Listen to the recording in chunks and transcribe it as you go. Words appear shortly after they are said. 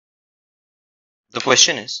The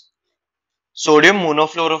question is, sodium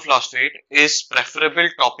monofluorophosphate is preferable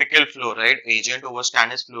topical fluoride agent over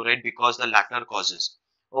stannous fluoride because the latter causes.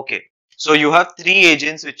 Okay. So you have three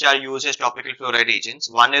agents which are used as topical fluoride agents.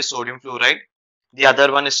 One is sodium fluoride, the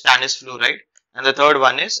other one is stannous fluoride, and the third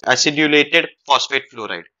one is acidulated phosphate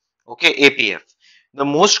fluoride. Okay, APF. The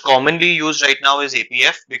most commonly used right now is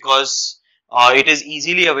APF because it is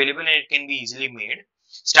easily available and it can be easily made.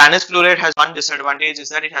 Stannous fluoride has one disadvantage, is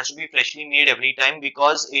that it has to be freshly made every time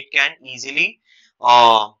because it can easily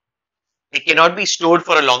it cannot be stored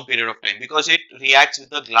for a long period of time because it reacts with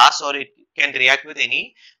the glass or it can react with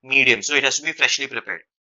any medium. So it has to be freshly prepared.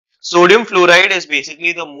 Sodium fluoride is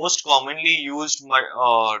basically the most commonly used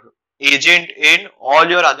agent in all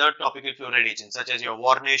your other topical fluoride agents, such as your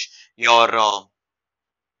varnish, your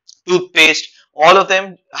toothpaste. All of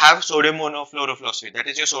them have sodium monofluorophosphate. That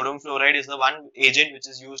is, your sodium fluoride is the one agent which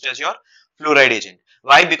is used as your fluoride agent.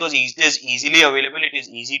 Why? Because it is easily available, it is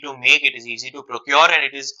easy to make, it is easy to procure, and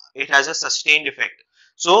it has a sustained effect.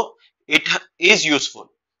 So it is useful.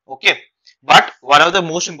 Okay. But one of the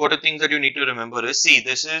most important things that you need to remember is, see,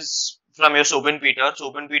 this is from your soap and Peter.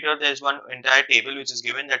 Soap and Peter, there is one entire table which is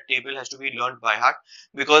given. That table has to be learned by heart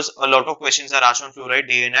because a lot of questions are asked on fluoride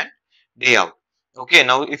day in and day out. Okay,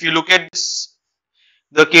 now if you look at this,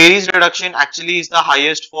 the caries reduction actually is the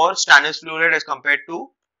highest for stannous fluoride as compared to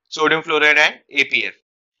sodium fluoride and APF.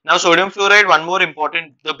 Now sodium fluoride, one more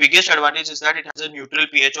important, the biggest advantage is that it has a neutral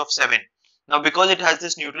pH of 7. Now because it has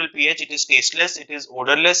this neutral pH, it is tasteless, it is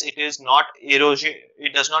odorless, it is not erosion,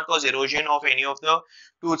 it does not cause erosion of any of the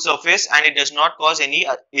tooth surface, and it does not cause any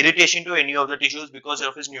irritation to any of the tissues because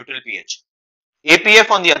of its neutral pH. APF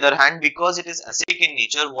on the other hand, because it is acidic in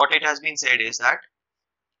nature, what it has been said is that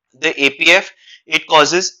the APF, it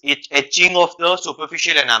causes etching of the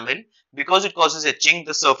superficial enamel. Because it causes etching,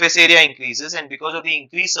 the surface area increases, and because of the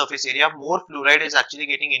increased surface area, more fluoride is actually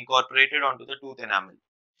getting incorporated onto the tooth enamel.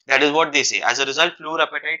 That is what they say. As a result,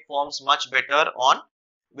 fluorapatite forms much better on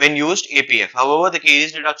when used APF. However, the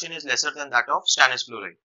caries reduction is lesser than that of stannous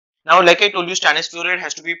fluoride. Now, like I told you, stannous fluoride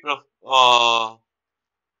has to be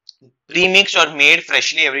pre-mixed or made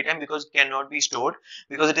freshly every time because it cannot be stored,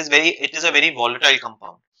 because it is a very volatile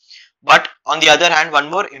compound. But on the other hand, one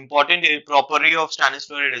more important property of stannous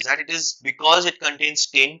fluoride is that it is, because it contains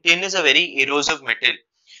tin. Tin is a very erosive metal.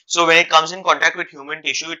 So when it comes in contact with human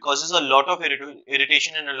tissue, it causes a lot of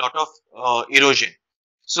irritation and a lot of erosion.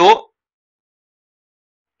 So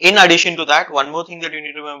in addition to that, one more thing that you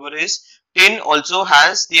need to remember is tin also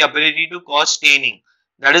has the ability to cause staining.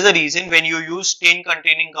 That is the reason when you use tin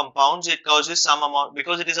containing compounds, it causes some amount,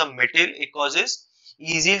 because it is a metal, it causes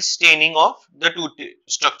easy staining of the tooth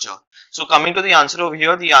structure. So coming to the answer over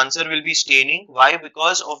here, the answer will be staining. Why?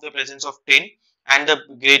 Because of the presence of tin. And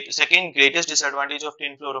the second greatest disadvantage of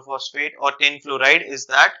tin fluorophosphate or tin fluoride is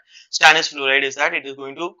that, stannous fluoride, is that it is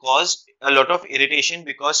going to cause a lot of irritation,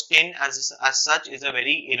 because tin as such is a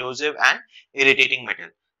very erosive and irritating metal.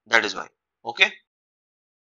 That is why. Okay.